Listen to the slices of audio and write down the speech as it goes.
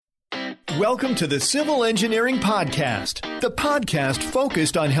Welcome to the Civil Engineering Podcast, the podcast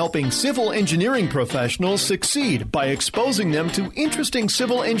focused on helping civil engineering professionals succeed by exposing them to interesting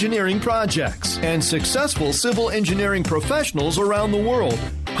civil engineering projects and successful civil engineering professionals around the world.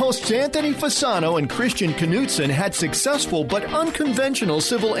 Hosts Anthony Fasano and Christian Knutson had successful but unconventional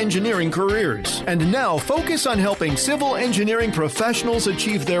civil engineering careers, and now focus on helping civil engineering professionals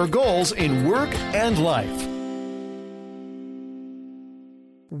achieve their goals in work and life.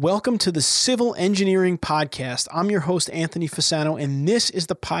 Welcome to the Civil Engineering Podcast. I'm your host, Anthony Fasano, and this is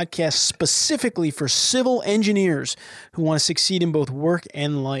the podcast specifically for civil engineers who want to succeed in both work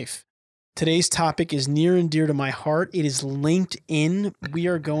and life. Today's topic is near and dear to my heart. It is LinkedIn. We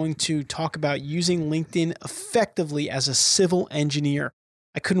are going to talk about using LinkedIn effectively as a civil engineer.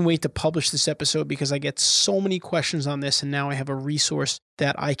 I couldn't wait to publish this episode because I get so many questions on this, and now I have a resource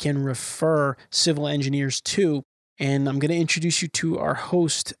that I can refer civil engineers to. And I'm going to introduce you to our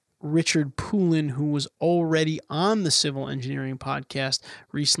host, Richard Poulin, who was already on the Civil Engineering Podcast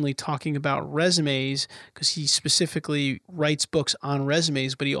recently talking about resumes, because he specifically writes books on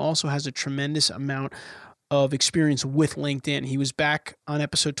resumes, but he also has a tremendous amount of experience with LinkedIn. He was back on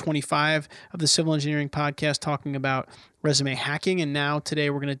episode 25 of the Civil Engineering Podcast talking about resume hacking, and now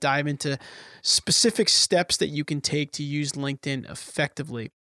today we're going to dive into specific steps that you can take to use LinkedIn effectively.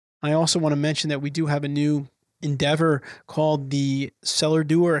 I also want to mention that we do have a new endeavor called the Seller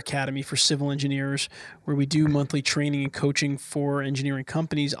Doer Academy for Civil Engineers, where we do monthly training and coaching for engineering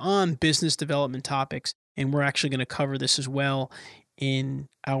companies on business development topics. And we're actually going to cover this as well in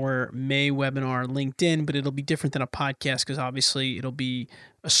our May webinar on LinkedIn, but it'll be different than a podcast because obviously it'll be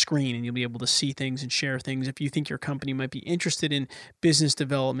a screen and you'll be able to see things and share things. If you think your company might be interested in business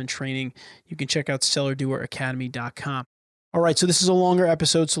development training, you can check out sellerdoeracademy.com. All right, so this is a longer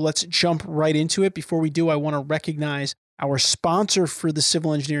episode, so let's jump right into it. Before we do, I want to recognize our sponsor for the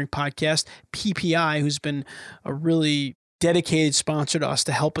Civil Engineering Podcast, PPI, who's been a really dedicated sponsor to us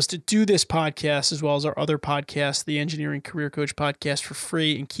to help us to do this podcast, as well as our other podcasts, the Engineering Career Coach Podcast, for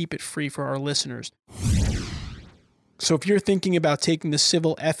free and keep it free for our listeners. So if you're thinking about taking the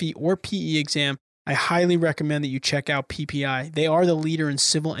Civil FE or PE exam, I highly recommend that you check out PPI. They are the leader in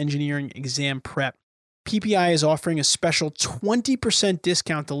civil engineering exam prep. PPI is offering a special 20%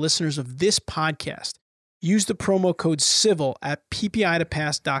 discount to listeners of this podcast. Use the promo code CIVIL at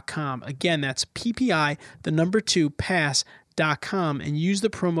ppitopass.com. Again, that's PPI, the number 2, pass.com, and use the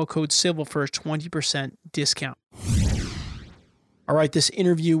promo code CIVIL for a 20% discount. All right, this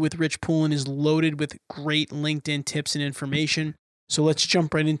interview with Rich Poulin is loaded with great LinkedIn tips and information. So let's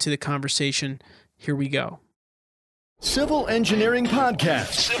jump right into the conversation. Here we go. Civil Engineering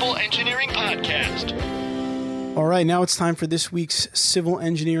Podcast. Civil Engineering Podcast. All right, now it's time for this week's Civil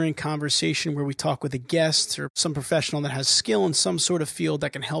Engineering Conversation, where we talk with a guest or some professional that has skill in some sort of field that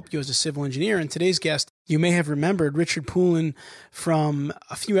can help you as a civil engineer. And today's guest, you may have remembered Richard Poulin from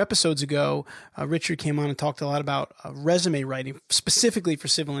a few episodes ago. Richard came on and talked a lot about resume writing, specifically for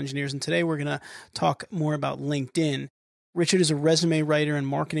civil engineers. And today we're going to talk more about LinkedIn. Richard is a resume writer and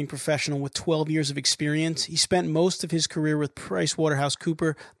marketing professional with 12 years of experience. He spent most of his career with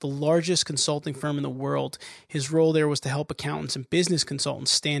PricewaterhouseCoopers, the largest consulting firm in the world. His role there was to help accountants and business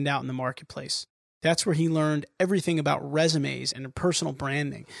consultants stand out in the marketplace. That's where he learned everything about resumes and personal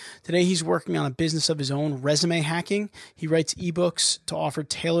branding. Today, he's working on a business of his own, resume hacking. He writes ebooks to offer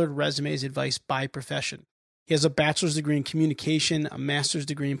tailored resumes advice by profession. He has a bachelor's degree in communication, a master's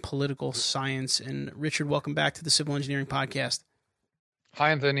degree in political science. And Richard, welcome back to the Civil Engineering Podcast.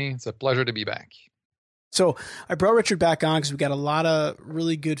 Hi, Anthony. It's a pleasure to be back. So I brought Richard back on because we got a lot of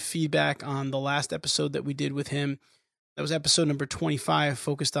really good feedback on the last episode that we did with him. That was episode number 25,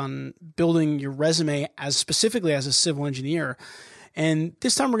 focused on building your resume as specifically as a civil engineer. And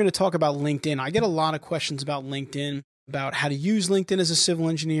this time we're going to talk about LinkedIn. I get a lot of questions about LinkedIn, about how to use LinkedIn as a civil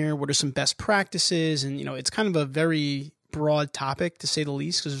engineer. What are some best practices? And, it's kind of a very broad topic, to say the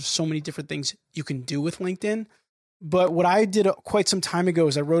least, because there's so many different things you can do with LinkedIn. But what I did quite some time ago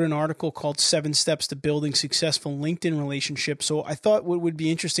is I wrote an article called 7 Steps to Building Successful LinkedIn Relationships. So I thought what would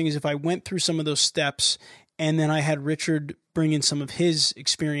be interesting is if I went through some of those steps and then I had Richard bring in some of his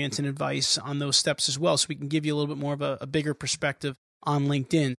experience and advice on those steps as well, so we can give you a little bit more of a bigger perspective on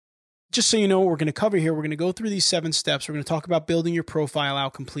LinkedIn. Just so you know what we're going to cover here, we're going to go through these 7 steps. We're going to talk about building your profile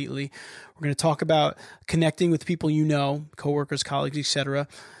out completely. We're going to talk about connecting with people you know, coworkers, colleagues, etc.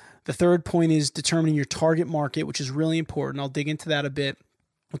 The third point is determining your target market, which is really important. I'll dig into that a bit.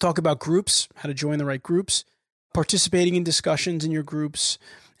 We'll talk about groups, how to join the right groups, participating in discussions in your groups,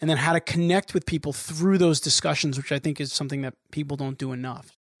 and then how to connect with people through those discussions, which I think is something that people don't do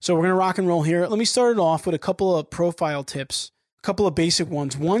enough. So we're going to rock and roll here. Let me start it off with a couple of profile tips. couple of basic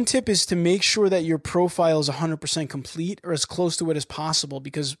ones. One tip is to make sure that your profile is 100% complete or as close to it as possible,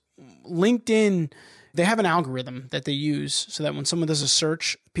 because LinkedIn, they have an algorithm that they use so that when someone does a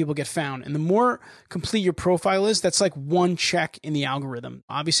search, people get found. And the more complete your profile is, that's like one check in the algorithm.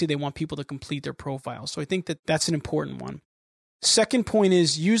 Obviously, they want people to complete their profile. So I think that that's an important one. Second point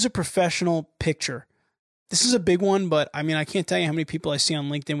is use a professional picture. This is a big one, but I mean, I can't tell you how many people I see on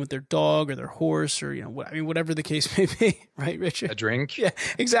LinkedIn with their dog or their horse or, whatever the case may be, right, Richard? A drink. Yeah,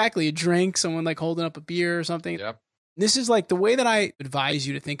 exactly. A drink, someone like holding up a beer or something. Yep. This is like the way that I advise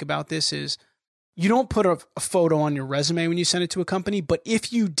you to think about this is you don't put a photo on your resume when you send it to a company, but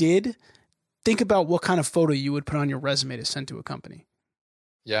if you did, think about what kind of photo you would put on your resume to send to a company.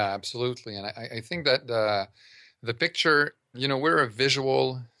 Yeah, absolutely. And I think that the picture, we're a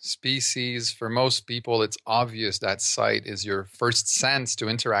visual species. For most people, it's obvious that sight is your first sense to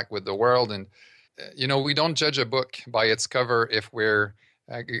interact with the world. And, we don't judge a book by its cover if we're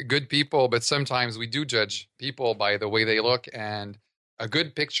good people, but sometimes we do judge people by the way they look. And a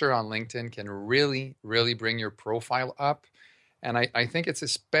good picture on LinkedIn can really, really bring your profile up. And I think it's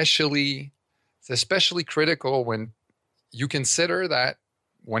especially critical when you consider that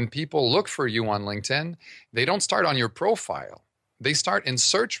when people look for you on LinkedIn, they don't start on your profile. They start in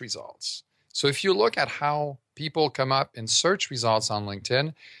search results. So if you look at how people come up in search results on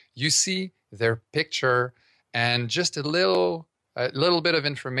LinkedIn, you see their picture and just a little bit of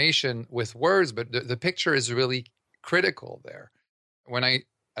information with words, but the picture is really critical there. When I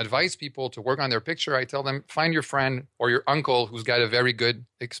advise people to work on their picture, I tell them, find your friend or your uncle who's got a very good,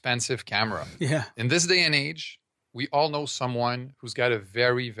 expensive camera. Yeah. In this day and age, we all know someone who's got a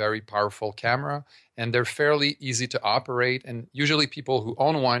very, very powerful camera, and they're fairly easy to operate. And usually people who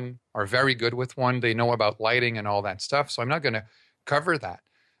own one are very good with one. They know about lighting and all that stuff. So I'm not going to cover that.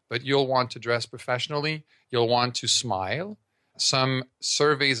 But you'll want to dress professionally. You'll want to smile. Some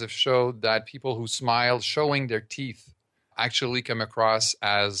surveys have showed that people who smile showing their teeth actually come across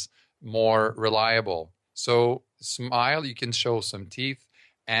as more reliable. So smile, you can show some teeth,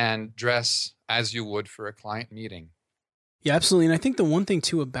 and dress as you would for a client meeting. Yeah, absolutely. And I think the one thing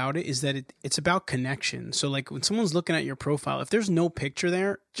too about it is that it's about connection. So like when someone's looking at your profile, if there's no picture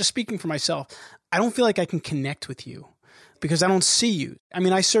there, just speaking for myself, I don't feel like I can connect with you because I don't see you. I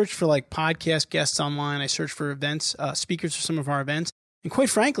mean, I search for like podcast guests online. I search for events, speakers for some of our events. And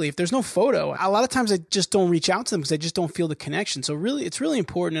quite frankly, if there's no photo, a lot of times I just don't reach out to them because I just don't feel the connection. So really, it's really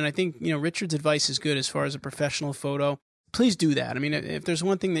important. And I think, Richard's advice is good as far as a professional photo. Please do that. I mean, if there's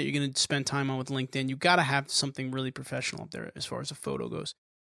one thing that you're going to spend time on with LinkedIn, you got to have something really professional up there as far as a photo goes.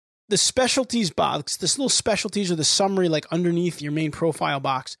 The specialties box, this little specialties or the summary like underneath your main profile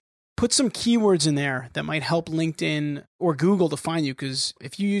box, put some keywords in there that might help LinkedIn or Google to find you. Because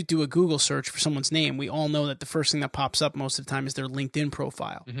if you do a Google search for someone's name, we all know that the first thing that pops up most of the time is their LinkedIn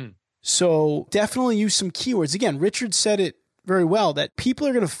profile. Mm-hmm. So definitely use some keywords. Again, Richard said it very well that people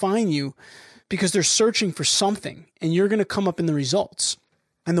are going to find you because they're searching for something and you're going to come up in the results.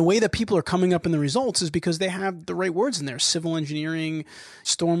 And the way that people are coming up in the results is because they have the right words in there: civil engineering,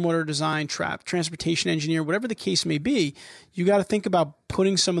 stormwater design, transportation engineer, whatever the case may be. You got to think about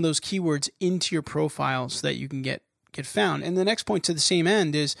putting some of those keywords into your profile so that you can get found. And the next point to the same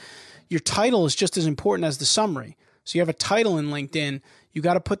end is your title is just as important as the summary. So you have a title in LinkedIn. You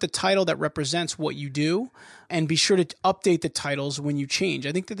got to put the title that represents what you do and be sure to update the titles when you change.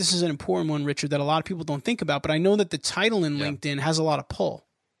 I think that this is an important one, Richard, that a lot of people don't think about, but I know that the title in LinkedIn has a lot of pull.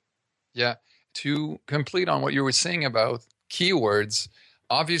 Yeah. To complete on what you were saying about keywords,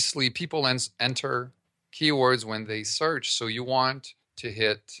 obviously people enter keywords when they search. So you want to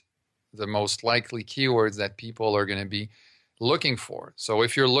hit the most likely keywords that people are going to be looking for. So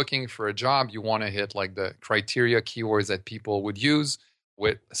if you're looking for a job, you want to hit like the criteria keywords that people would use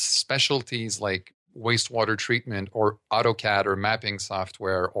with specialties like wastewater treatment or AutoCAD or mapping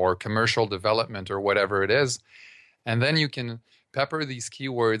software or commercial development or whatever it is. And then you can pepper these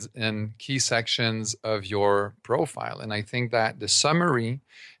keywords in key sections of your profile. And I think that the summary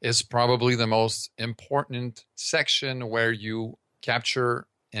is probably the most important section where you capture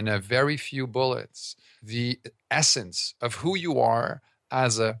in a very few bullets the essence of who you are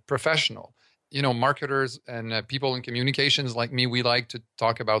as a professional. Marketers and people in communications like me, we like to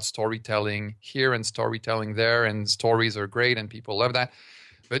talk about storytelling here and storytelling there, and stories are great and people love that.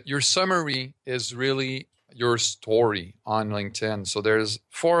 But your summary is really your story on LinkedIn. So there's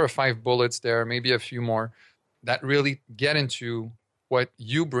 4 or 5 bullets there, maybe a few more, that really get into what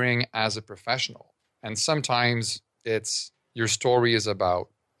you bring as a professional. And sometimes your story is about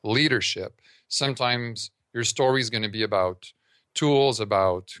leadership. Sometimes your story is going to be about tools,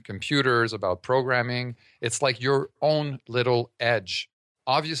 about computers, about programming. It's like your own little edge.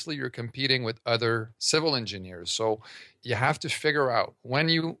 Obviously, you're competing with other civil engineers. So you have to figure out when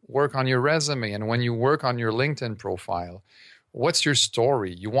you work on your resume and when you work on your LinkedIn profile, what's your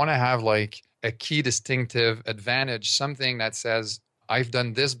story? You want to have like a key distinctive advantage, something that says, I've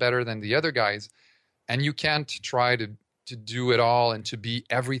done this better than the other guys. And you can't try to do it all and to be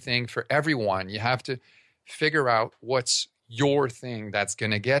everything for everyone. You have to figure out what's your thing that's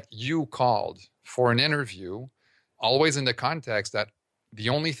going to get you called for an interview, always in the context that the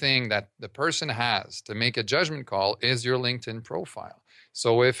only thing that the person has to make a judgment call is your LinkedIn profile.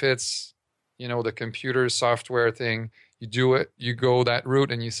 So if it's, the computer software thing, you do it, you go that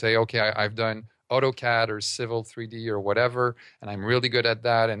route and you say, okay, I've done AutoCAD or Civil 3D or whatever, and I'm really good at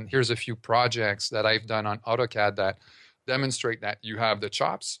that. And here's a few projects that I've done on AutoCAD that demonstrate that you have the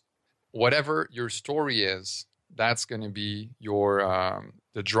chops. Whatever your story is, that's going to be your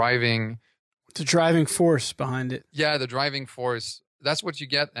the driving force behind it. Yeah, the driving force. That's what you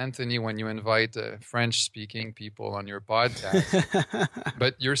get, Anthony, when you invite French-speaking people on your podcast.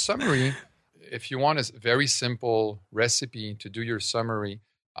 But your summary, if you want a very simple recipe to do your summary,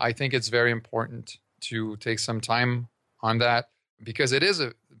 I think it's very important to take some time on that because it is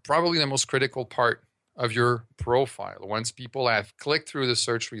probably the most critical part of your profile. Once people have clicked through the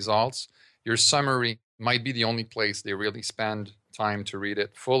search results, your summary might be the only place they really spend time to read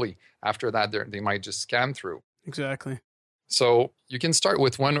it fully. After that, they might just scan through. Exactly. So you can start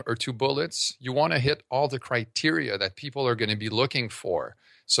with 1 or 2 bullets. You want to hit all the criteria that people are going to be looking for.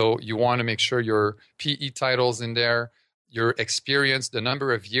 So you want to make sure your PE title's in there, your experience, the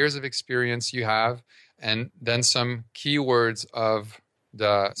number of years of experience you have, and then some keywords of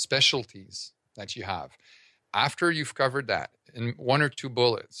the specialties that you have. After you've covered that in 1 or 2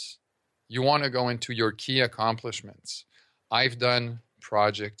 bullets, you want to go into your key accomplishments. I've done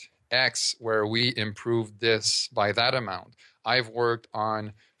project X where we improved this by that amount. I've worked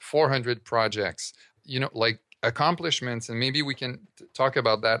on 400 projects, like accomplishments, and maybe we can talk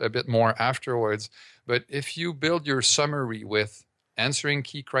about that a bit more afterwards. But if you build your summary with answering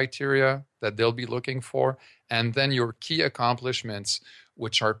key criteria that they'll be looking for, and then your key accomplishments,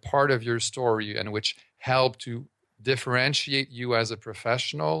 which are part of your story and which help to differentiate you as a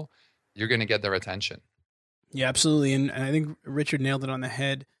professional, you're going to get their attention. Yeah, absolutely. And I think Richard nailed it on the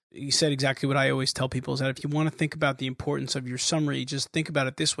head. He said exactly what I always tell people is that if you want to think about the importance of your summary, just think about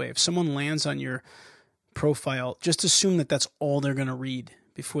it this way. If someone lands on your profile, just assume that that's all they're going to read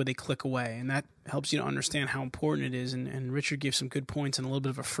before they click away. And that helps you to understand how important it is. And Richard gave some good points and a little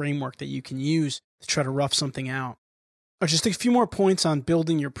bit of a framework that you can use to try to rough something out. Or just a few more points on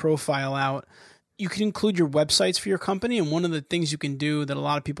building your profile out. You can include your websites for your company. And one of the things you can do that a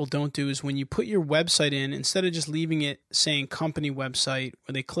lot of people don't do is when you put your website in, instead of just leaving it saying company website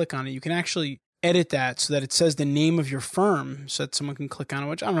where they click on it, you can actually edit that so that it says the name of your firm so that someone can click on it,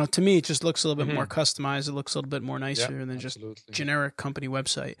 which I don't know, to me, it just looks a little bit more customized. It looks a little bit more nicer than just generic company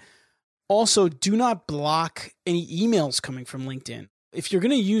website. Also, do not block any emails coming from LinkedIn. If you're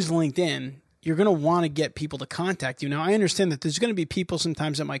going to use LinkedIn, you're going to want to get people to contact you. Now, I understand that there's going to be people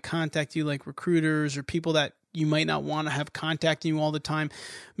sometimes that might contact you, like recruiters or people that you might not want to have contacting you all the time.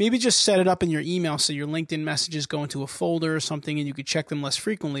 Maybe just set it up in your email so your LinkedIn messages go into a folder or something and you could check them less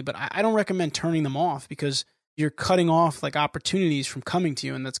frequently. But I don't recommend turning them off because you're cutting off like opportunities from coming to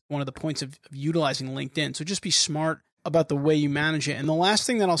you. And that's one of the points of utilizing LinkedIn. So just be smart about the way you manage it. And the last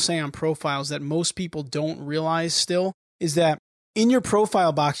thing that I'll say on profiles that most people don't realize still is that in your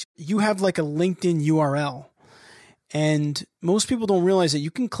profile box, you have like a LinkedIn URL. And most people don't realize that you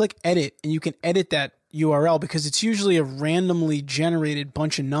can click edit and you can edit that URL because it's usually a randomly generated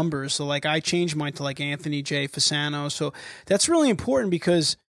bunch of numbers. So like I changed mine to like Anthony J. Fasano. So that's really important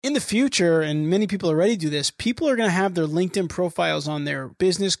because in the future, and many people already do this, people are going to have their LinkedIn profiles on their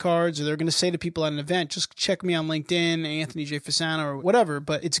business cards, or they're going to say to people at an event, just check me on LinkedIn, Anthony J. Fasano or whatever.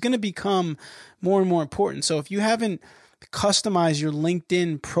 But it's going to become more and more important. So if you haven't customize your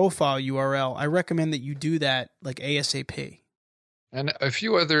LinkedIn profile URL, I recommend that you do that like ASAP. And a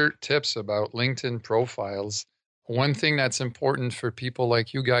few other tips about LinkedIn profiles. One thing that's important for people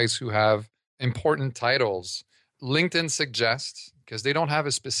like you guys who have important titles, LinkedIn suggests, because they don't have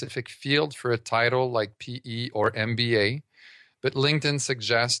a specific field for a title like PE or MBA, but LinkedIn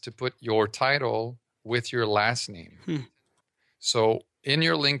suggests to put your title with your last name. So in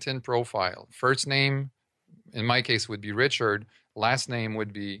your LinkedIn profile, first name, in my case, would be Richard. Last name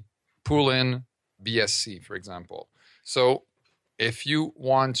would be Poulin BSc, for example. So if you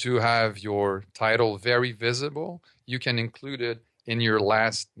want to have your title very visible, you can include it in your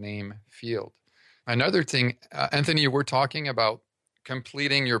last name field. Another thing, Anthony, we're talking about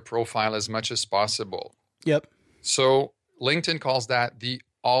completing your profile as much as possible. Yep. So LinkedIn calls that the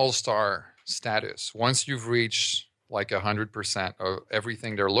all-star status. Once you've reached like 100% of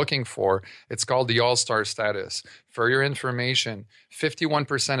everything they're looking for, it's called the all-star status. For your information,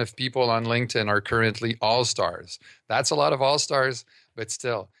 51% of people on LinkedIn are currently all-stars. That's a lot of all-stars, but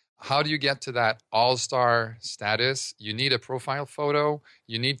still, how do you get to that all-star status? You need a profile photo.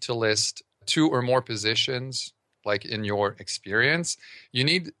 You need to list 2 or more positions, like in your experience. You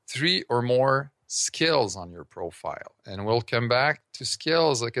need 3 or more skills on your profile. And we'll come back to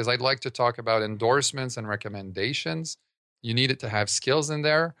skills because I'd like to talk about endorsements and recommendations. You need it to have skills in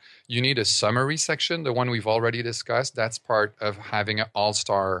there. You need a summary section, the one we've already discussed. That's part of having an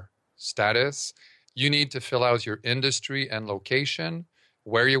all-star status. You need to fill out your industry and location,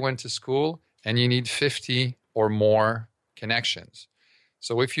 where you went to school, and you need 50 or more connections.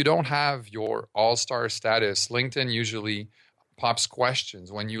 So if you don't have your all-star status, LinkedIn usually pops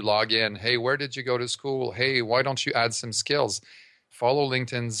questions when you log in. Hey, where did you go to school? Hey, why don't you add some skills? Follow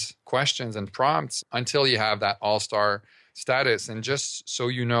LinkedIn's questions and prompts until you have that all-star status. And just so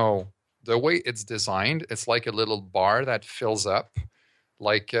you know, the way it's designed, it's like a little bar that fills up,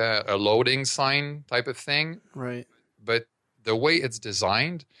 like a loading sign type of thing. Right. But the way it's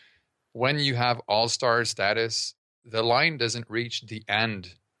designed, when you have all-star status, the line doesn't reach the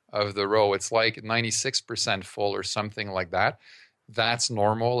end of the row. It's like 96% full or something like that. That's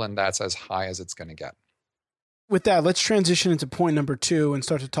normal, and that's as high as it's going to get. With that, let's transition into point number 2 and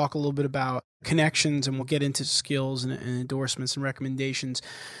start to talk a little bit about connections, and we'll get into skills and endorsements and recommendations.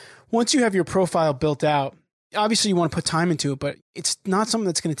 Once you have your profile built out, obviously you want to put time into it, but it's not something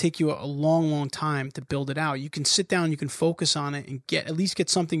that's going to take you a long, long time to build it out. You can sit down, you can focus on it and at least get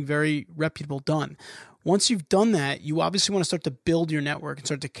something very reputable done. Once you've done that, you obviously want to start to build your network and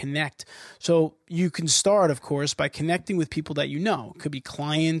start to connect. So you can start, of course, by connecting with people that you know. It could be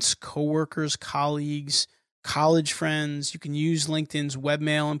clients, coworkers, colleagues, college friends. You can use LinkedIn's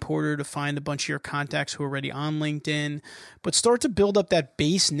webmail importer to find a bunch of your contacts who are already on LinkedIn. But start to build up that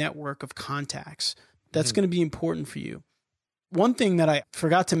base network of contacts. That's going to be important for you. One thing that I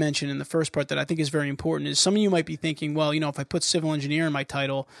forgot to mention in the first part that I think is very important is some of you might be thinking, well, if I put civil engineer in my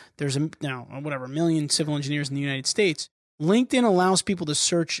title, there's a million civil engineers in the United States. LinkedIn allows people to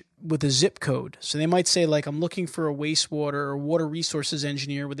search with a zip code. So they might say, like, I'm looking for a wastewater or water resources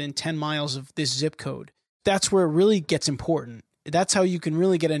engineer within 10 miles of this zip code. That's where it really gets important. That's how you can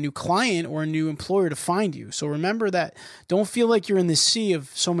really get a new client or a new employer to find you. So remember that. Don't feel like you're in this sea of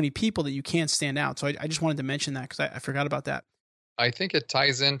so many people that you can't stand out. So I just wanted to mention that because I forgot about that. I think it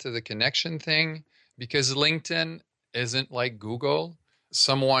ties into the connection thing because LinkedIn isn't like Google.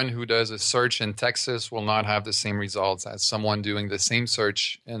 Someone who does a search in Texas will not have the same results as someone doing the same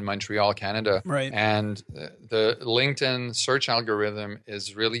search in Montreal, Canada. Right. And the LinkedIn search algorithm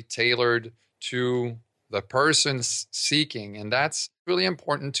is really tailored to the person seeking. And that's really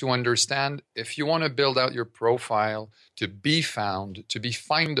important to understand if you want to build out your profile to be found, to be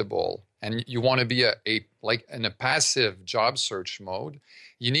findable, and you want to be like in a passive job search mode,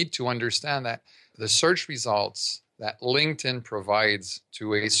 you need to understand that the search results that LinkedIn provides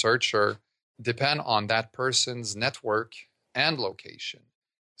to a searcher depend on that person's network and location.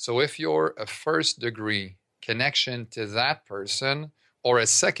 So if you're a first degree connection to that person or a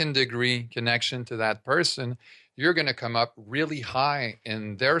second degree connection to that person, you're going to come up really high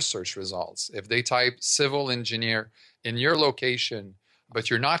in their search results. If they type civil engineer in your location, but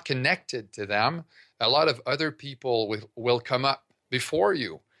you're not connected to them, a lot of other people will come up before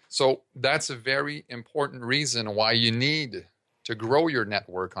you. So that's a very important reason why you need to grow your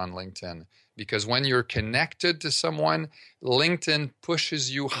network on LinkedIn. Because when you're connected to someone, LinkedIn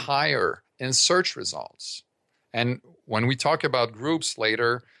pushes you higher in search results. And when we talk about groups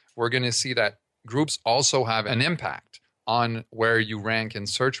later, we're going to see that groups also have an impact on where you rank in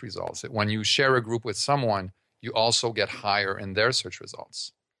search results. When you share a group with someone, you also get higher in their search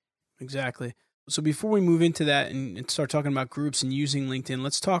results. Exactly. So before we move into that and start talking about groups and using LinkedIn,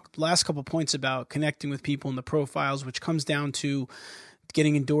 let's talk last couple points about connecting with people in the profiles, which comes down to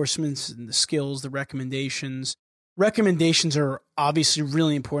getting endorsements and the skills, the recommendations. Recommendations are obviously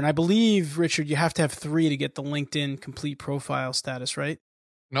really important. I believe, Richard, you have to have 3 to get the LinkedIn complete profile status, right?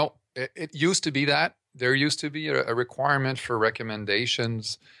 No, it used to be that. There used to be a requirement for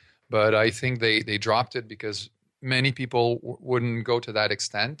recommendations, but I think they dropped it because many people wouldn't go to that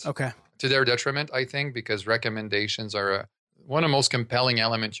extent. Okay. To their detriment, I think, because recommendations are one of the most compelling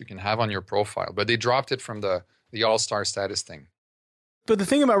elements you can have on your profile. But they dropped it from the all-star status thing. But the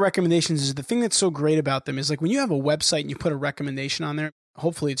thing about recommendations is the thing that's so great about them is like when you have a website and you put a recommendation on there,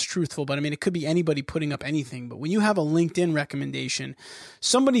 hopefully it's truthful, but I mean, it could be anybody putting up anything. But when you have a LinkedIn recommendation,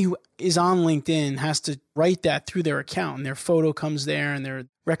 somebody who is on LinkedIn has to write that through their account, and their photo comes there and their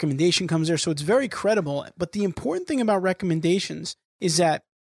recommendation comes there. So it's very credible. But the important thing about recommendations is that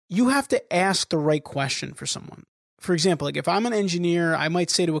you have to ask the right question for someone. For example, like if I'm an engineer, I might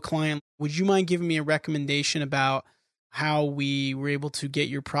say to a client, would you mind giving me a recommendation about how we were able to get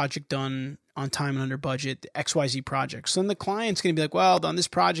your project done on time and under budget, the XYZ project? So then the client's going to be like, well, on this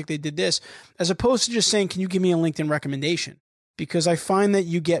project, they did this, as opposed to just saying, can you give me a LinkedIn recommendation? Because I find that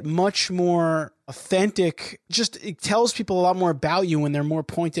you get much more authentic, it tells people a lot more about you when they're more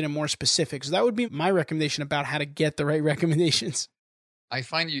pointed and more specific. So that would be my recommendation about how to get the right recommendations. I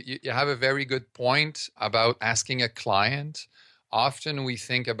find you have a very good point about asking a client. Often we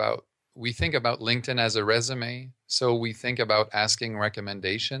think about LinkedIn as a resume. So we think about asking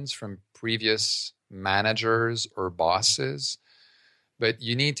recommendations from previous managers or bosses. But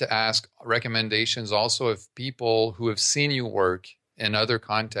you need to ask recommendations also of people who have seen you work in other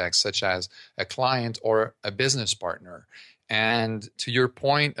contexts, such as a client or a business partner. And to your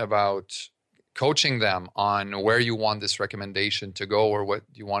point about coaching them on where you want this recommendation to go or what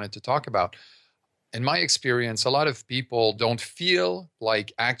you wanted to talk about, in my experience, a lot of people don't feel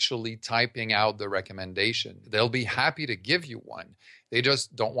like actually typing out the recommendation. They'll be happy to give you one. They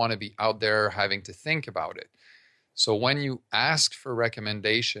just don't want to be out there having to think about it. So when you ask for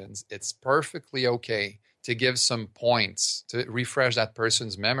recommendations, it's perfectly okay to give some points to refresh that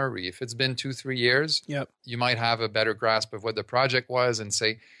person's memory. If it's been 2-3 years, you might have a better grasp of what the project was and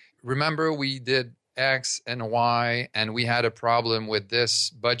say, remember we did X and Y, and we had a problem with this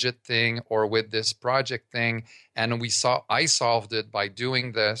budget thing or with this project thing, and I solved it by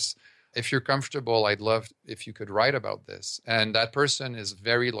doing this. If you're comfortable, I'd love if you could write about this. And that person is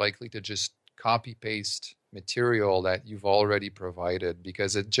very likely to just copy paste material that you've already provided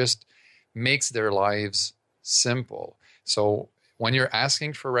because it just makes their lives simple. So when you're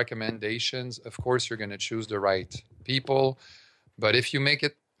asking for recommendations, of course, you're going to choose the right people. But if you make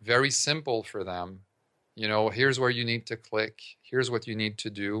it very simple for them, here's where you need to click, here's what you need to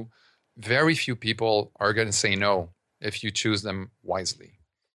do, very few people are going to say no if you choose them wisely.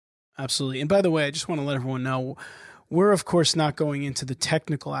 Absolutely. And by the way, I just want to let everyone know, we're of course not going into the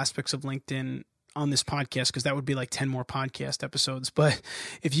technical aspects of LinkedIn on this podcast because that would be like 10 more podcast episodes. But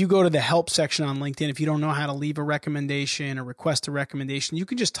if you go to the help section on LinkedIn, if you don't know how to leave a recommendation or request a recommendation, you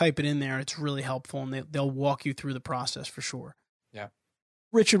can just type it in there. It's really helpful, and they'll walk you through the process for sure. Yeah.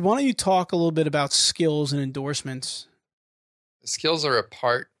 Richard, why don't you talk a little bit about skills and endorsements? Skills are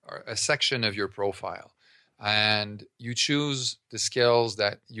a section of your profile, and you choose the skills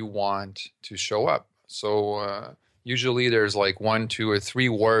that you want to show up. So usually there's like 1, 2, or 3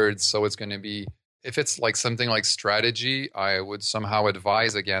 words. So it's going to be, if it's like something like strategy, I would somehow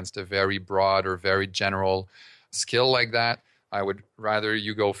advise against a very broad or very general skill like that. I would rather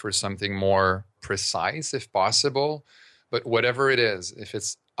you go for something more precise if possible. But whatever it is, if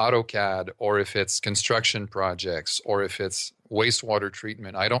it's AutoCAD or if it's construction projects or if it's wastewater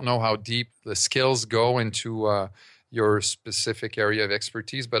treatment, I don't know how deep the skills go into your specific area of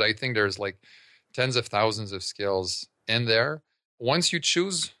expertise, but I think there's like tens of thousands of skills in there. Once you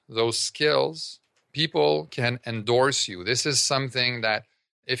choose those skills, people can endorse you. This is something that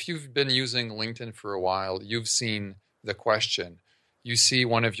if you've been using LinkedIn for a while, you've seen the question. You see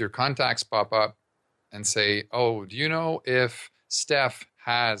one of your contacts pop up and say, oh, do you know if Steph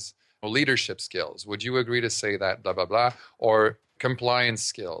has leadership skills? Would you agree to say that, blah, blah, blah, or compliance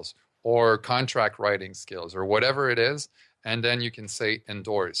skills or contract writing skills or whatever it is? And then you can say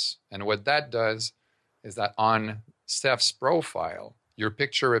endorse. And what that does is that on Steph's profile, your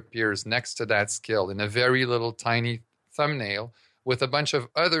picture appears next to that skill in a very little tiny thumbnail with a bunch of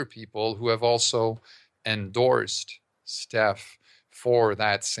other people who have also endorsed Steph for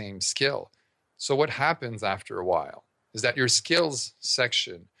that same skill. So what happens after a while is that your skills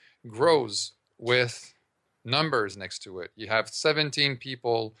section grows with numbers next to it. You have 17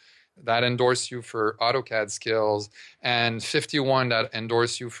 people that endorse you for AutoCAD skills and 51 that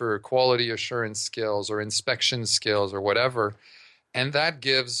endorse you for quality assurance skills or inspection skills or whatever. And that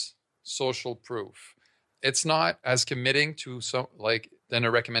gives social proof. It's not as committing to than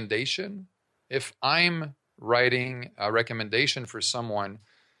a recommendation. If I'm writing a recommendation for someone,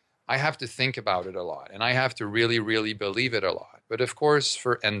 I have to think about it a lot and I have to really, really believe it a lot. But of course,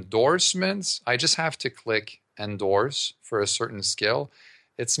 for endorsements, I just have to click endorse for a certain skill.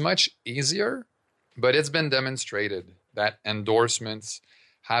 It's much easier, but it's been demonstrated that endorsements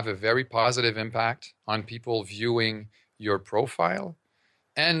have a very positive impact on people viewing your profile.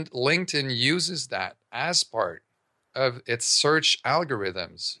 And LinkedIn uses that as part of its search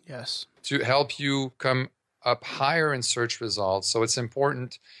algorithms Yes. to help you come up higher in search results. So it's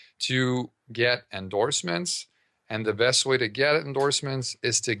important to get endorsements. And the best way to get endorsements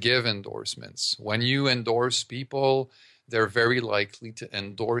is to give endorsements. When you endorse people, they're very likely to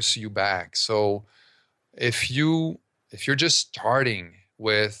endorse you back. So if you're just starting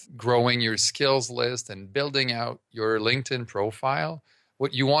with growing your skills list and building out your LinkedIn profile,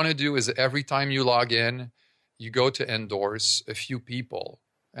 what you want to do is every time you log in, you go to endorse a few people.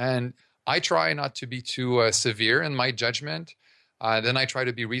 And I try not to be too severe in my judgment. Then I try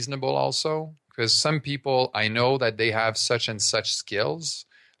to be reasonable also, because some people, I know that they have such and such skills.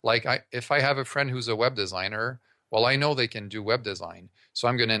 Like if I have a friend who's a web designer, well, I know they can do web design. So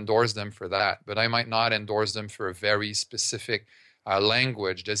I'm going to endorse them for that. But I might not endorse them for a very specific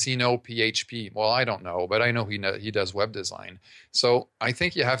language. Does he know PHP? Well, I don't know, but I know he does web design. So I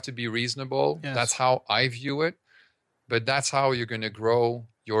think you have to be reasonable. Yes. That's how I view it. But that's how you're going to grow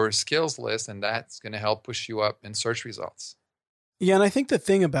your skills list, and that's going to help push you up in search results. Yeah, and I think the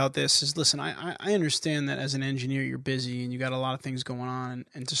thing about this is, listen, I understand that as an engineer, you're busy and you got a lot of things going on.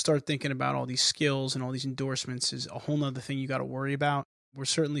 And to start thinking about all these skills and all these endorsements is a whole nother thing you got to worry about. We're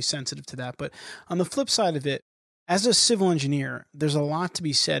certainly sensitive to that. But on the flip side of it, as a civil engineer, there's a lot to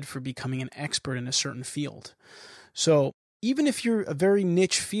be said for becoming an expert in a certain field. So even if you're a very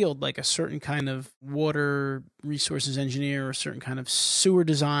niche field, like a certain kind of water resources engineer or a certain kind of sewer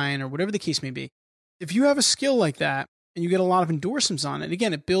design or whatever the case may be, if you have a skill like that, and you get a lot of endorsements on it.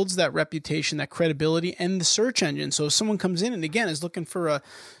 Again, it builds that reputation, that credibility, and the search engine. So if someone comes in and, again, is looking for a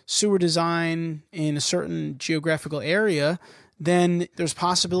sewer design in a certain geographical area, then there's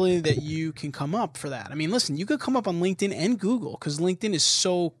possibility that you can come up for that. I mean, listen, you could come up on LinkedIn and Google because LinkedIn is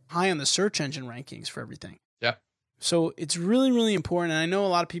so high on the search engine rankings for everything. Yeah. So it's really, really important. And I know a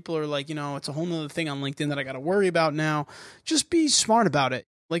lot of people are like, it's a whole nother thing on LinkedIn that I got to worry about now. Just be smart about it.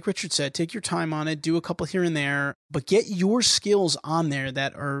 Like Richard said, take your time on it, do a couple here and there, but get your skills on there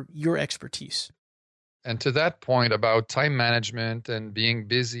that are your expertise. And to that point about time management and being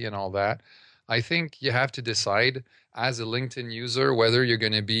busy and all that, I think you have to decide as a LinkedIn user whether you're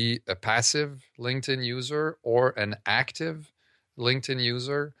going to be a passive LinkedIn user or an active LinkedIn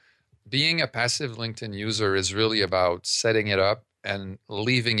user. Being a passive LinkedIn user is really about setting it up and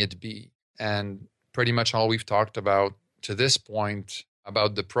leaving it be. And pretty much all we've talked about to this point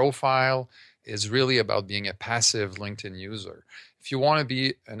about the profile is really about being a passive LinkedIn user. If you want to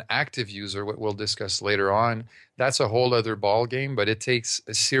be an active user, what we'll discuss later on, that's a whole other ball game, but it takes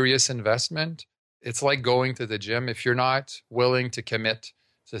a serious investment. It's like going to the gym. If you're not willing to commit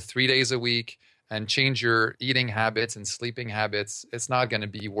to 3 days a week and change your eating habits and sleeping habits, it's not going to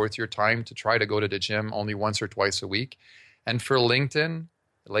be worth your time to try to go to the gym only once or twice a week. And for LinkedIn,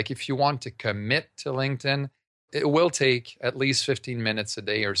 like if you want to commit to LinkedIn, it will take at least 15 minutes a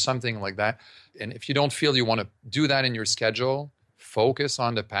day or something like that. And if you don't feel you want to do that in your schedule, focus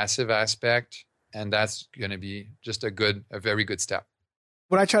on the passive aspect, and that's going to be just a very good step.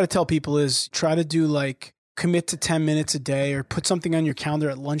 What I try to tell people is try to do commit to 10 minutes a day or put something on your calendar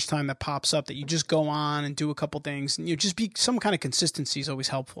at lunchtime that pops up that you just go on and do a couple things. And just be some kind of consistency is always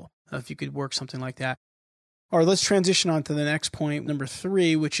helpful if you could work something like that. All right, let's transition on to the next point, number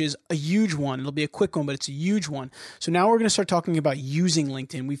 3, which is a huge one. It'll be a quick one, but it's a huge one. So now we're going to start talking about using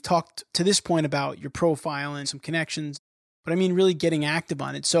LinkedIn. We've talked to this point about your profile and some connections, but I mean really getting active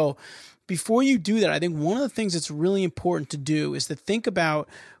on it. So before you do that, I think one of the things that's really important to do is to think about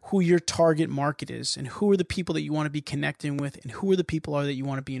who your target market is and who are the people that you want to be connecting with and who are the people that you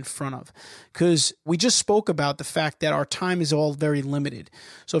want to be in front of. Because we just spoke about the fact that our time is all very limited.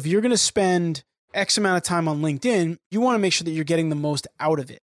 So if you're going to spend X amount of time on LinkedIn, you want to make sure that you're getting the most out of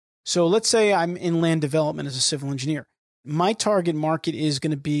it. So let's say I'm in land development as a civil engineer. My target market is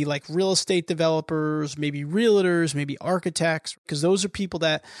going to be like real estate developers, maybe realtors, maybe architects, because those are people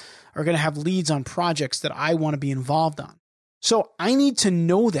that are going to have leads on projects that I want to be involved on. So I need to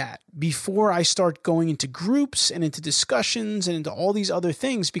know that before I start going into groups and into discussions and into all these other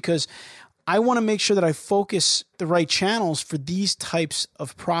things, because I want to make sure that I focus the right channels for these types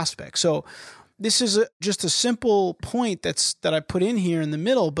of prospects. So this is just a simple point that I put in here in the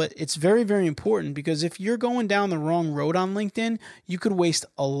middle, but it's very, very important because if you're going down the wrong road on LinkedIn, you could waste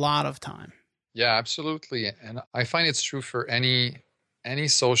a lot of time. Yeah, absolutely. And I find it's true for any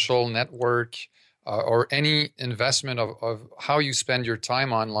social network or any investment of how you spend your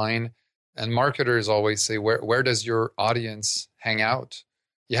time online. And marketers always say, where does your audience hang out?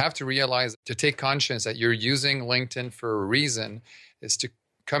 You have to realize, to take conscience that you're using LinkedIn for a reason, is to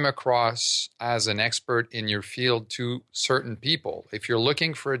come across as an expert in your field to certain people. If you're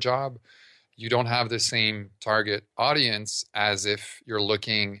looking for a job, you don't have the same target audience as if you're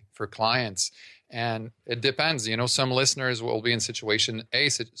looking for clients. And it depends. Some listeners will be in situation A,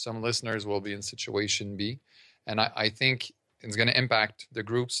 some listeners will be in situation B. And I think it's going to impact the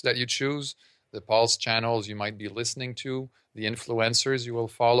groups that you choose, the pulse channels you might be listening to, the influencers you will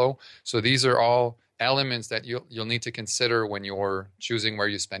follow. So these are all elements that you'll need to consider when you're choosing where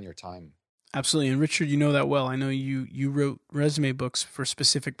you spend your time. Absolutely. And Richard, you know that well. I know you wrote resume books for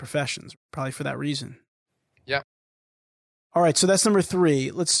specific professions, probably for that reason. Yeah. All right. So that's number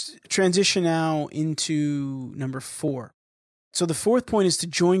 3. Let's transition now into number 4. So the fourth point is to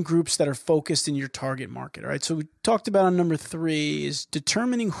join groups that are focused in your target market. All right. So we talked about on number 3 is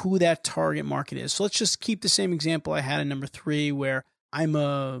determining who that target market is. So let's just keep the same example I had in number 3 where I'm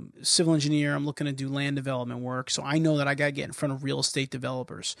a civil engineer. I'm looking to do land development work. So I know that I got to get in front of real estate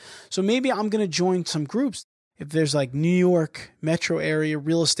developers. So maybe I'm going to join some groups. If there's like New York metro area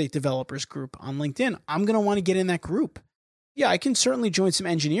real estate developers group on LinkedIn, I'm going to want to get in that group. Yeah, I can certainly join some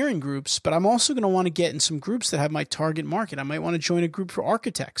engineering groups, but I'm also going to want to get in some groups that have my target market. I might want to join a group for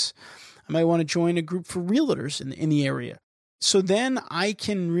architects. I might want to join a group for realtors in the area. So then I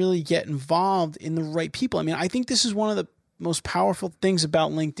can really get involved in the right people. I mean, I think this is one of the most powerful things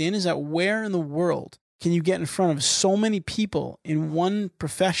about LinkedIn is that where in the world can you get in front of so many people in one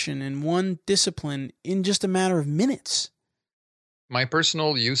profession, in one discipline, in just a matter of minutes? My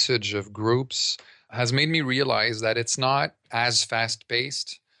personal usage of groups has made me realize that it's not as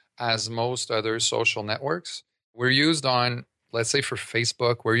fast-paced as most other social networks. We're used on, let's say for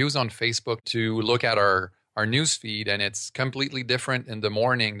Facebook, we're used on Facebook to look at our news feed, and it's completely different in the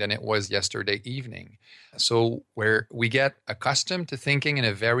morning than it was yesterday evening. So where we get accustomed to thinking in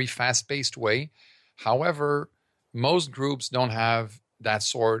a very fast-paced way. However, most groups don't have that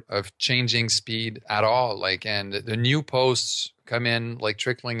sort of changing speed at all. And the new posts come in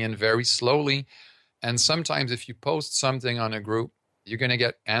trickling in very slowly. And sometimes if you post something on a group, you're going to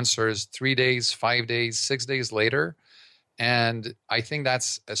get answers 3 days, 5 days, 6 days later. And I think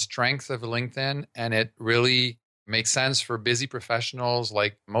that's a strength of LinkedIn. And it really makes sense for busy professionals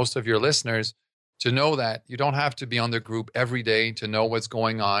like most of your listeners to know that you don't have to be on the group every day to know what's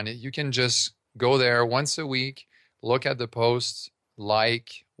going on. You can just go there once a week, look at the posts,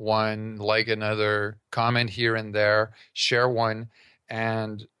 like one, like another, comment here and there, share one.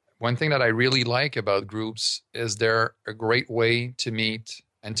 And one thing that I really like about groups is they're a great way to meet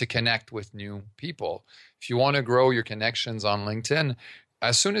and to connect with new people. If you want to grow your connections on LinkedIn,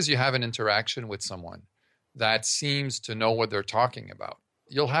 as soon as you have an interaction with someone that seems to know what they're talking about,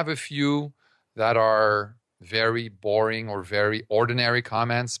 you'll have a few that are very boring or very ordinary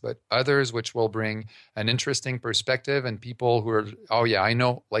comments, but others which will bring an interesting perspective and people who are, oh yeah, I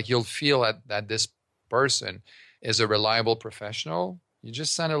know, you'll feel that this person is a reliable professional. You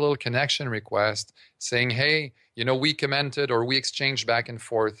just send a little connection request saying, hey, we commented or we exchanged back and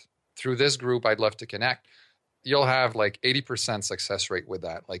forth through this group. I'd love to connect. You'll have 80% success rate with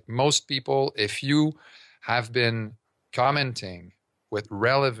that. Most people, if you have been commenting with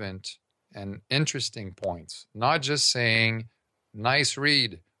relevant and interesting points, not just saying nice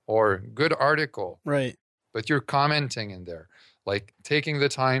read or good article, right? But you're commenting in there, taking the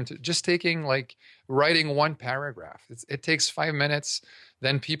time to just writing one paragraph. It takes 5 minutes.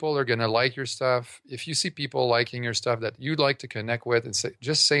 Then people are going to like your stuff. If you see people liking your stuff that you'd like to connect with and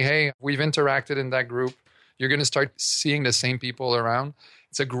just say, hey, we've interacted in that group. You're going to start seeing the same people around.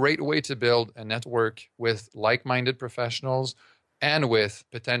 It's a great way to build a network with like-minded professionals and with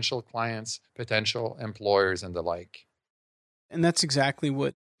potential clients, potential employers, and the like. And that's exactly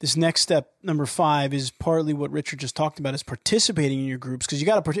what this next step, number 5, is partly what Richard just talked about, is participating in your groups. Because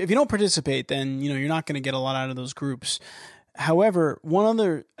if you don't participate, then you're not going to get a lot out of those groups. However, one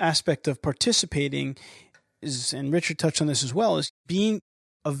other aspect of participating is, and Richard touched on this as well, is being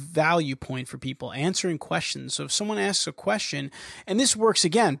a value point for people, answering questions. So if someone asks a question, and this works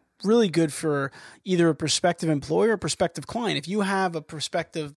again, really good for either a prospective employer or prospective client. If you have a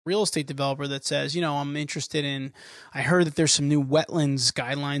prospective real estate developer that says, I'm interested in, I heard that there's some new wetlands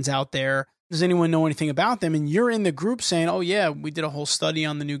guidelines out there. Does anyone know anything about them? And you're in the group saying, oh yeah, we did a whole study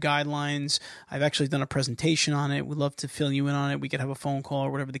on the new guidelines. I've actually done a presentation on it. We'd love to fill you in on it. We could have a phone call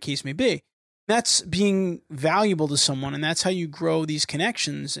or whatever the case may be. That's being valuable to someone, and that's how you grow these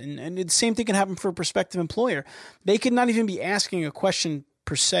connections. And the same thing can happen for a prospective employer. They could not even be asking a question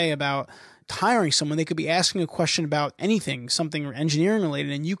per se about hiring someone. They could be asking a question about anything, something engineering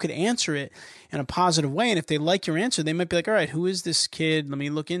related, and you could answer it in a positive way. And if they like your answer, they might be like, all right, who is this kid? Let me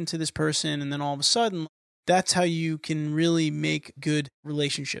look into this person. And then all of a sudden, that's how you can really make good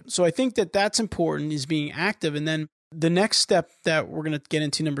relationships. So I think that that's important, is being active. And then The next step that we're going to get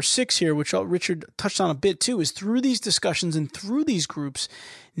into, number 6 here, which Richard touched on a bit too, is through these discussions and through these groups,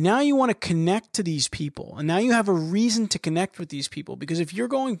 now you want to connect to these people. And now you have a reason to connect with these people. Because if you're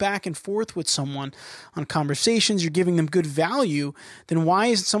going back and forth with someone on conversations, you're giving them good value, then why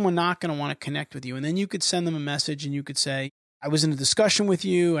is someone not going to want to connect with you? And then you could send them a message and you could say, I was in a discussion with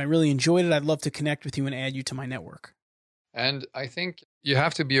you. I really enjoyed it. I'd love to connect with you and add you to my network. And I think you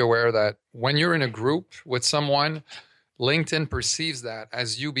have to be aware that when you're in a group with someone, LinkedIn perceives that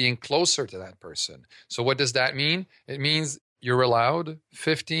as you being closer to that person. So what does that mean? It means you're allowed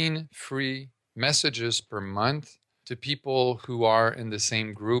 15 free messages per month to people who are in the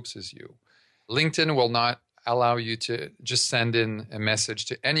same groups as you. LinkedIn will not allow you to just send in a message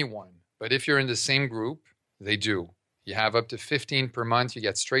to anyone. But if you're in the same group, they do. You have up to 15 per month. You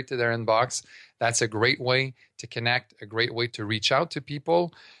get straight to their inbox. That's a great way to connect, a great way to reach out to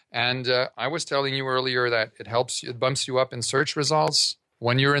people. And I was telling you earlier that it bumps you up in search results.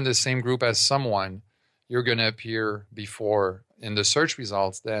 When you're in the same group as someone, you're going to appear before in the search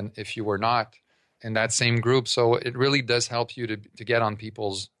results than if you were not in that same group. So it really does help you to get on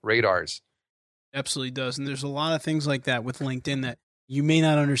people's radars. Absolutely does. And there's a lot of things like that with LinkedIn that you may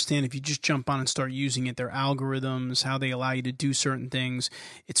not understand if you just jump on and start using it. Their algorithms, how they allow you to do certain things.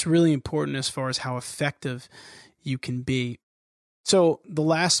 It's really important as far as how effective you can be. So the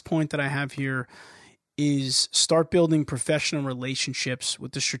last point that I have here is start building professional relationships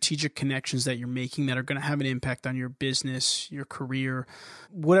with the strategic connections that you're making that are going to have an impact on your business, your career,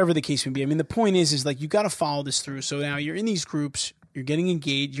 whatever the case may be. I mean, the point is like you got to follow this through. So now you're in these groups, you're getting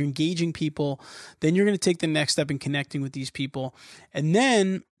engaged, you're engaging people, then you're going to take the next step in connecting with these people. And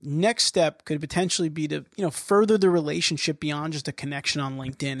then next step could potentially be to, further the relationship beyond just a connection on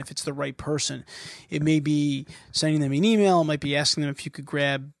LinkedIn. If it's the right person, it may be sending them an email. It might be asking them if you could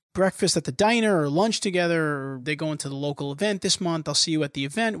grab breakfast at the diner or lunch together, or they go into the local event this month. I'll see you at the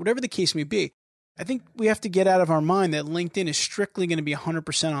event, whatever the case may be. I think we have to get out of our mind that LinkedIn is strictly going to be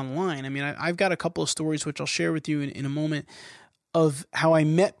 100% online. I mean, I've got a couple of stories, which I'll share with you in a moment, of how I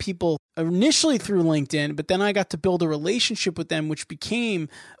met people initially through LinkedIn, but then I got to build a relationship with them, which became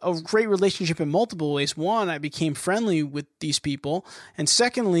a great relationship in multiple ways. One, I became friendly with these people. And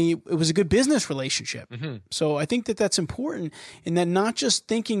secondly, it was a good business relationship. Mm-hmm. So I think that that's important in that not just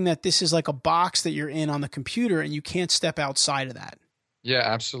thinking that this is like a box that you're in on the computer and you can't step outside of that. Yeah,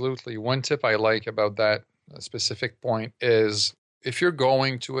 absolutely. One tip I like about that specific point is if you're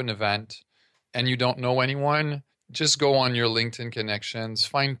going to an event and you don't know anyone, just go on your LinkedIn connections,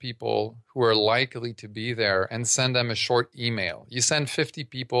 find people who are likely to be there and send them a short email. You send 50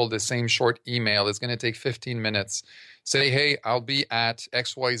 people the same short email. It's going to take 15 minutes. Say, hey, I'll be at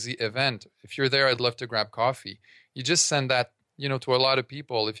XYZ event. If you're there, I'd love to grab coffee. You just send that, to a lot of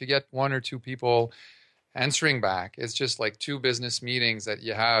people. If you get 1 or 2 people answering back, it's just like 2 business meetings that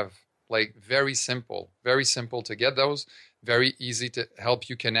you have, like very simple to get those. Very easy to help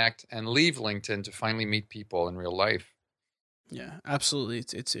you connect and leave LinkedIn to finally meet people in real life. Yeah, absolutely.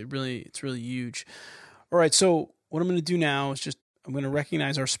 It's really huge. All right. So what I'm going to do now is I'm going to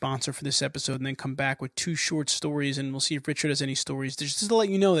recognize our sponsor for this episode and then come back with 2 short stories, and we'll see if Richard has any stories. Just to let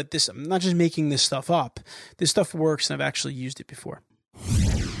you know that I'm not just making this stuff up. This stuff works, and I've actually used it before.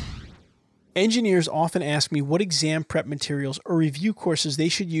 Engineers often ask me what exam prep materials or review courses they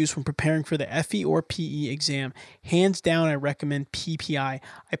should use when preparing for the FE or PE exam. Hands down, I recommend PPI.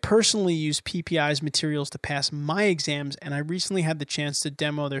 I personally use PPI's materials to pass my exams, and I recently had the chance to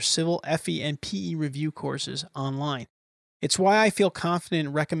demo their Civil FE and PE review courses online. It's why I feel confident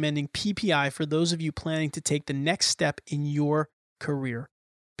in recommending PPI for those of you planning to take the next step in your career.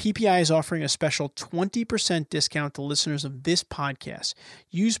 PPI is offering a special 20% discount to listeners of this podcast.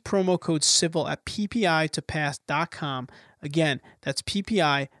 Use promo code CIVIL at ppitopass.com. Again, that's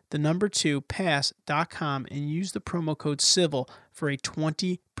PPI, the number 2, pass.com, and use the promo code CIVIL for a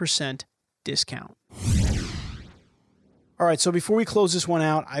 20% discount. All right, so before we close this one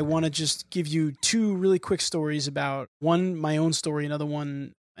out, I want to just give you 2 really quick stories about, one, my own story, another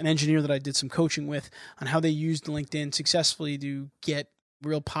one, an engineer that I did some coaching with on how they used LinkedIn successfully to get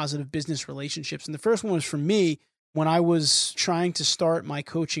real positive business relationships. And the first one was for me when I was trying to start my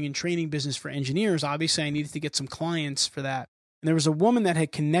coaching and training business for engineers. Obviously, I needed to get some clients for that. And there was a woman that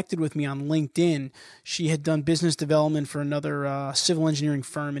had connected with me on LinkedIn. She had done business development for another civil engineering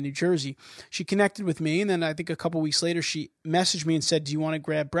firm in New Jersey. She connected with me, and then I think a couple weeks later, she messaged me and said, do you want to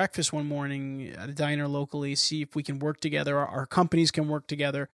grab breakfast one morning at a diner locally, see if we can work together, our companies can work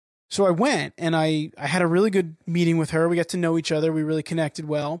together. So I went, and I had a really good meeting with her. We got to know each other. We really connected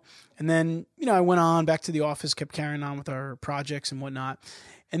well. And then, I went on back to the office, kept carrying on with our projects and whatnot.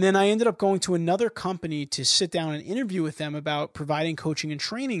 And then I ended up going to another company to sit down and interview with them about providing coaching and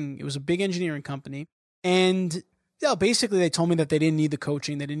training. It was a big engineering company. And basically they told me that they didn't need the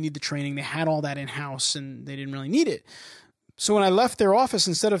coaching, they didn't need the training, they had all that in-house and they didn't really need it. So when I left their office,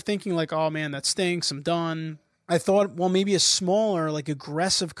 instead of thinking like, oh man, that stinks, I'm done, I thought, well, maybe a smaller, like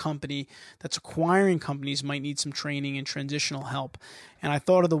aggressive company that's acquiring companies might need some training and transitional help. And I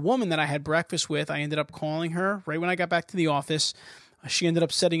thought of the woman that I had breakfast with. I ended up calling her right when I got back to the office. She ended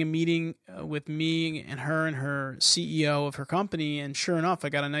up setting a meeting with me and her CEO of her company. And sure enough, I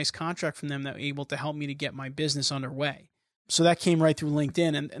got a nice contract from them that were able to help me to get my business underway. So that came right through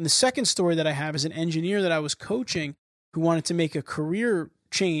LinkedIn. And the second story that I have is an engineer that I was coaching who wanted to make a career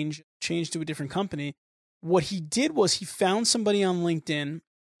change to a different company. What he did was he found somebody on LinkedIn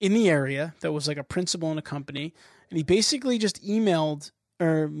in the area that was like a principal in a company, and he basically just emailed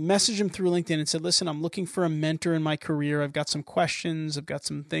or messaged him through LinkedIn and said, listen, I'm looking for a mentor in my career. I've got some questions. I've got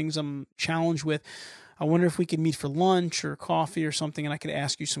some things I'm challenged with. I wonder if we could meet for lunch or coffee or something, and I could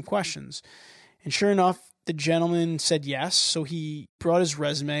ask you some questions. And sure enough, the gentleman said yes. So he brought his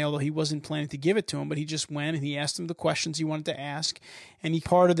resume, although he wasn't planning to give it to him, but he just went and he asked him the questions he wanted to ask. And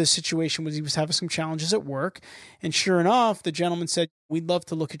part of the situation was he was having some challenges at work. And sure enough, the gentleman said, we'd love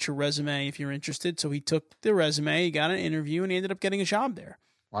to look at your resume if you're interested. So he took the resume, he got an interview, and he ended up getting a job there.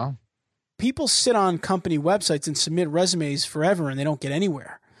 Wow. People sit on company websites and submit resumes forever and they don't get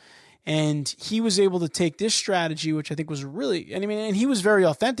anywhere. And he was able to take this strategy, which I think was really, and he was very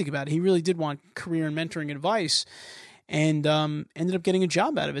authentic about it. He really did want career and mentoring advice and ended up getting a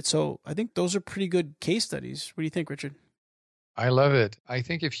job out of it. So I think those are pretty good case studies. What do you think, Richard? I love it. I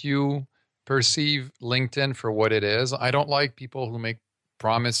think if you perceive LinkedIn for what it is, I don't like people who make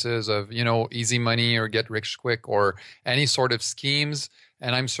promises of, easy money or get rich quick or any sort of schemes.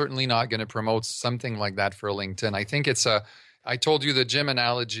 And I'm certainly not going to promote something like that for LinkedIn. I think I told you the gym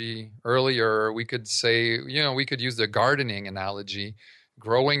analogy earlier. We could say, we could use the gardening analogy.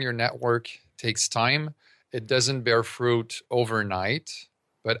 Growing your network takes time. It doesn't bear fruit overnight,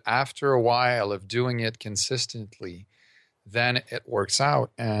 but after a while of doing it consistently, then it works out.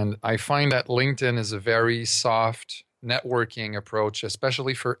 And I find that LinkedIn is a very soft networking approach,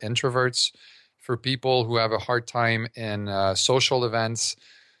 especially for introverts, for people who have a hard time in social events.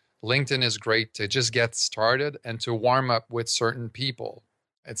 LinkedIn is great to just get started and to warm up with certain people.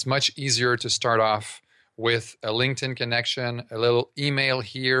 It's much easier to start off with a LinkedIn connection, a little email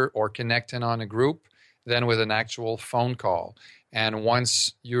here, or connecting on a group than with an actual phone call. And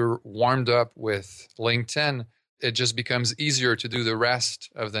once you're warmed up with LinkedIn, it just becomes easier to do the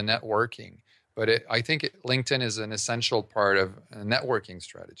rest of the networking. But I think LinkedIn is an essential part of a networking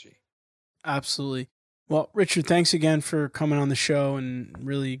strategy. Absolutely. Well, Richard, thanks again for coming on the show and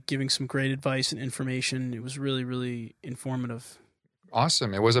really giving some great advice and information. It was really, really informative.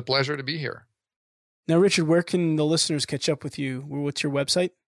 Awesome. It was a pleasure to be here. Now, Richard, where can the listeners catch up with you? What's your website?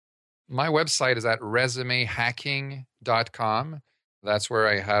 My website is at resumehacking.com. That's where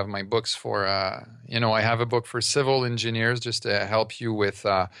I have my books for, I have a book for civil engineers just to help you with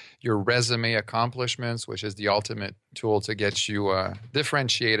your resume accomplishments, which is the ultimate tool to get you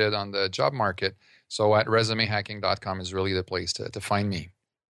differentiated on the job market. So at resumehacking.com is really the place to find me.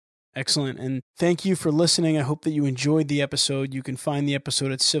 Excellent. And thank you for listening. I hope that you enjoyed the episode. You can find the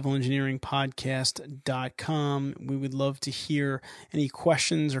episode at civilengineeringpodcast.com. We would love to hear any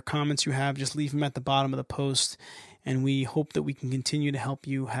questions or comments you have. Just leave them at the bottom of the post. And we hope that we can continue to help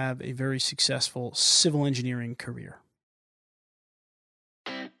you have a very successful civil engineering career.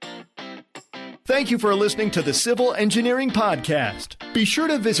 Thank you for listening to the Civil Engineering Podcast. Be sure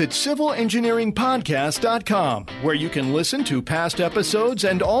to visit civilengineeringpodcast.com, where you can listen to past episodes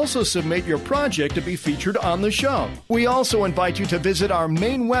and also submit your project to be featured on the show. We also invite you to visit our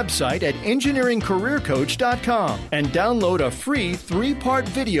main website at engineeringcareercoach.com and download a free 3-part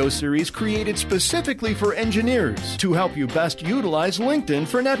video series created specifically for engineers to help you best utilize LinkedIn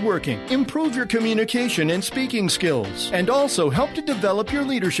for networking, improve your communication and speaking skills, and also help to develop your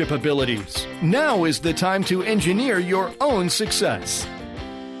leadership abilities. Now is the time to engineer your own success.